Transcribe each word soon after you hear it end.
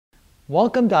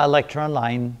Welcome to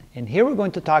iLecture and here we're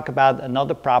going to talk about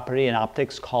another property in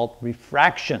optics called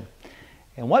refraction.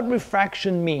 And what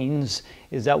refraction means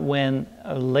is that when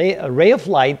a ray of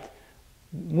light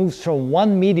moves from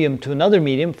one medium to another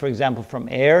medium, for example from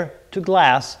air to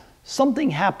glass, something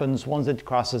happens once it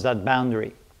crosses that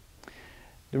boundary.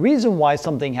 The reason why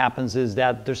something happens is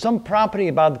that there's some property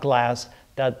about glass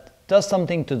that does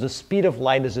something to the speed of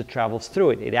light as it travels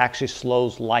through it. It actually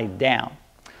slows light down.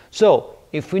 So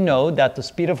if we know that the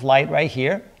speed of light right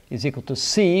here is equal to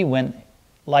c when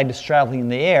light is traveling in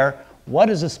the air, what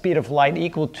is the speed of light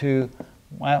equal to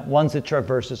once it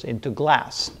traverses into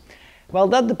glass? Well,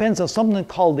 that depends on something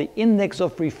called the index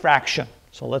of refraction.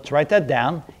 So let's write that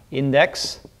down,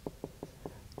 index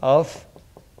of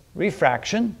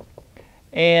refraction.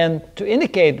 And to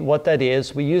indicate what that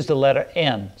is, we use the letter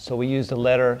n. So we use the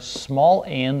letter small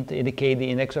n to indicate the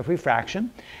index of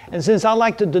refraction. And since I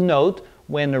like to denote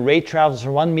when a ray travels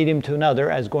from one medium to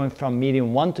another as going from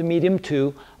medium 1 to medium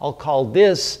 2, I'll call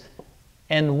this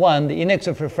n1 the index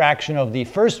of refraction of the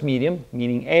first medium,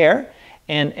 meaning air,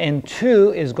 and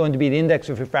n2 is going to be the index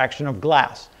of refraction of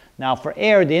glass. Now for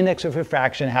air, the index of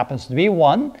refraction happens to be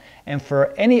 1, and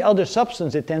for any other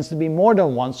substance it tends to be more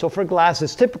than 1. So for glass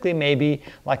it's typically maybe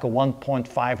like a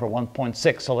 1.5 or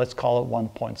 1.6, so let's call it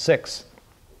 1.6.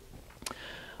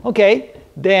 Okay,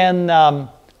 then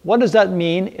what does that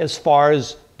mean as far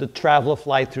as the travel of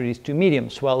light through these two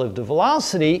mediums? Well, if the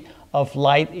velocity of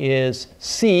light is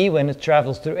c when it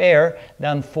travels through air,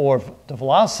 then for the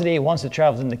velocity once it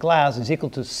travels in the glass is equal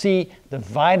to c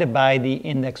divided by the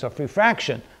index of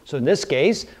refraction. So in this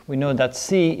case, we know that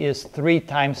c is 3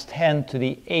 times 10 to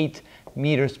the 8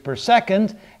 meters per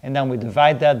second, and then we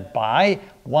divide that by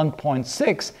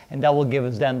 1.6, and that will give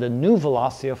us then the new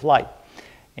velocity of light.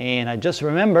 And I just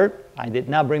remembered, I did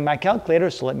not bring my calculator,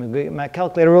 so let me get my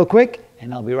calculator real quick,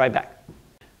 and I'll be right back.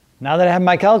 Now that I have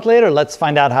my calculator, let's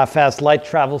find out how fast light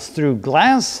travels through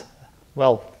glass.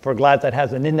 Well, for glass that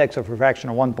has an index of refraction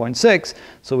of 1.6,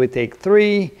 so we take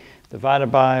 3 divided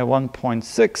by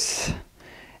 1.6,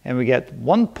 and we get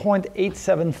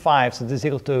 1.875, so this is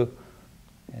equal to,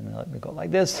 and let me go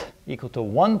like this, equal to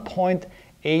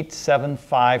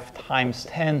 1.875 times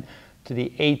 10 to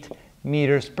the 8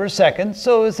 meters per second.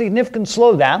 So a significant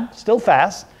slowdown, still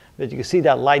fast, but you can see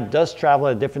that light does travel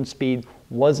at a different speed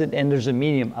once it enters a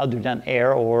medium other than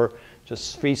air or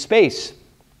just free space.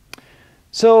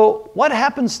 So what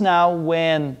happens now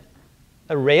when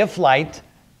a ray of light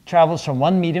travels from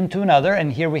one medium to another?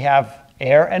 And here we have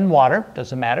air and water,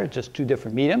 doesn't matter, just two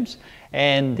different mediums.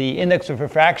 And the index of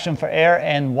refraction for air,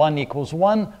 n1 equals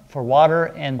 1, for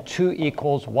water, n2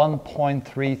 equals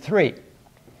 1.33.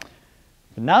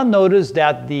 Now notice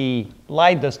that the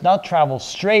light does not travel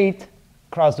straight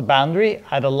across the boundary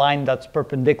at a line that's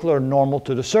perpendicular or normal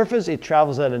to the surface. It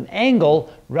travels at an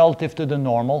angle relative to the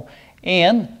normal.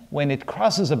 And when it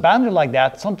crosses a boundary like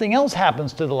that, something else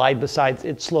happens to the light besides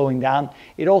it slowing down.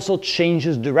 It also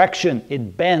changes direction.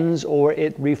 It bends or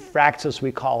it refracts, as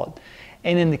we call it.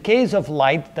 And in the case of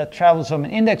light that travels from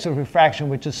an index of refraction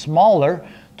which is smaller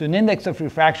to an index of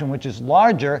refraction which is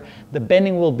larger, the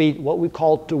bending will be what we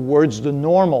call towards the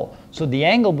normal. So the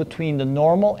angle between the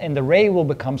normal and the ray will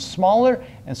become smaller,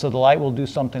 and so the light will do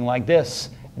something like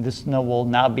this. And this will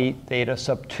now be theta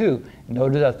sub 2.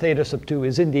 Notice that theta sub 2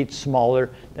 is indeed smaller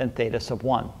than theta sub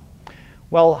 1.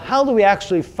 Well, how do we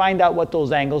actually find out what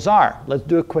those angles are? Let's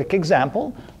do a quick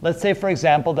example. Let's say, for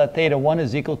example, that theta 1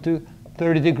 is equal to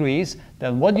 30 degrees.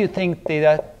 Then what do you think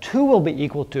theta 2 will be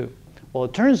equal to? Well,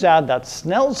 it turns out that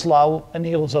Snell's law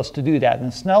enables us to do that.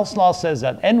 And Snell's law says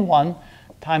that n1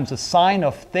 times the sine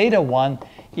of theta 1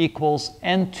 equals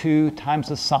n2 times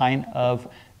the sine of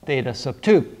theta sub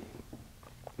 2.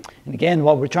 And again,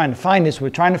 what we're trying to find is we're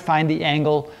trying to find the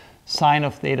angle sine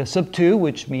of theta sub 2,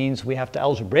 which means we have to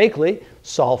algebraically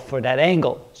solve for that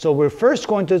angle. So we're first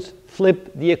going to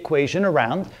flip the equation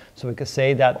around. So we could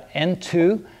say that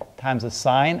n2 times the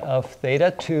sine of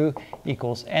theta 2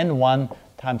 equals n1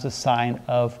 times the sine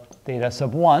of theta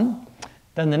sub 1.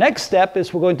 Then the next step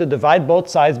is we're going to divide both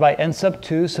sides by n sub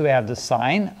 2, so we have the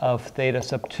sine of theta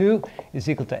sub 2 is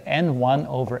equal to n1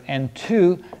 over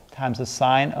n2 times the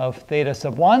sine of theta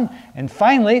sub 1. And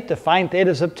finally, to find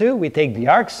theta sub 2, we take the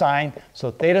arc sine, so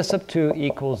theta sub 2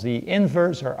 equals the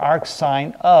inverse or arc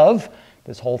sine of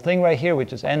this whole thing right here,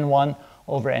 which is n1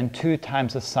 over n2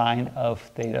 times the sine of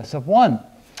theta sub 1.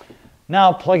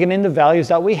 Now plugging in the values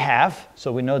that we have,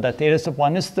 so we know that theta sub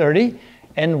 1 is 30,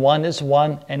 n1 is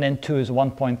 1, and n2 is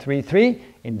 1.33.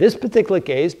 In this particular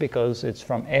case, because it's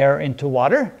from air into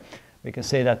water, we can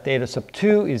say that theta sub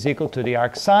 2 is equal to the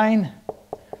arc sine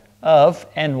of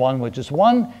n1, which is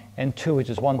 1, and 2, which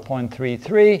is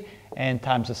 1.33, and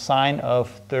times the sine of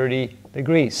 30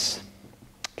 degrees.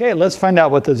 Okay, let's find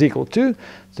out what that's equal to.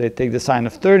 So I take the sine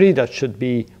of 30, that should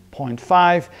be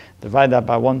 0.5, divide that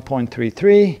by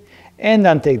 1.33, and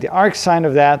then take the arc sine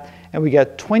of that, and we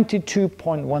get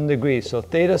 22.1 degrees. So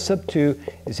theta sub 2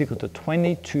 is equal to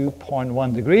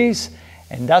 22.1 degrees,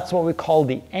 and that's what we call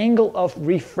the angle of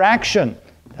refraction.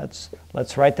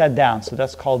 Let's write that down. So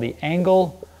that's called the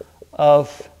angle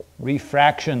of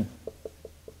refraction.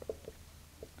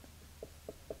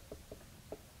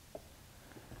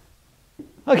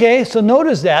 Okay, so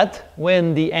notice that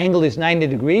when the angle is 90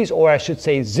 degrees, or I should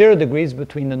say 0 degrees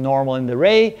between the normal and the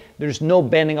ray, there's no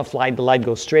bending of light. The light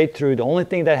goes straight through. The only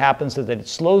thing that happens is that it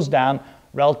slows down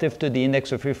relative to the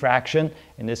index of refraction.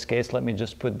 In this case, let me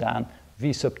just put down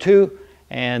v sub 2,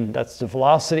 and that's the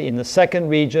velocity in the second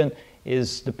region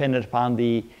is dependent upon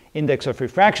the index of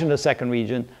refraction in the second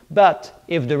region. But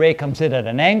if the ray comes in at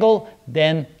an angle,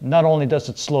 then not only does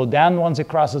it slow down once it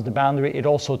crosses the boundary, it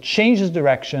also changes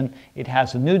direction. It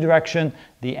has a new direction.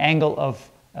 The angle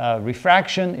of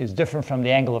refraction is different from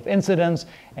the angle of incidence,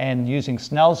 and using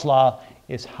Snell's law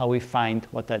is how we find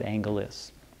what that angle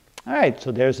is. All right,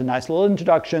 so there's a nice little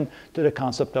introduction to the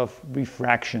concept of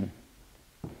refraction.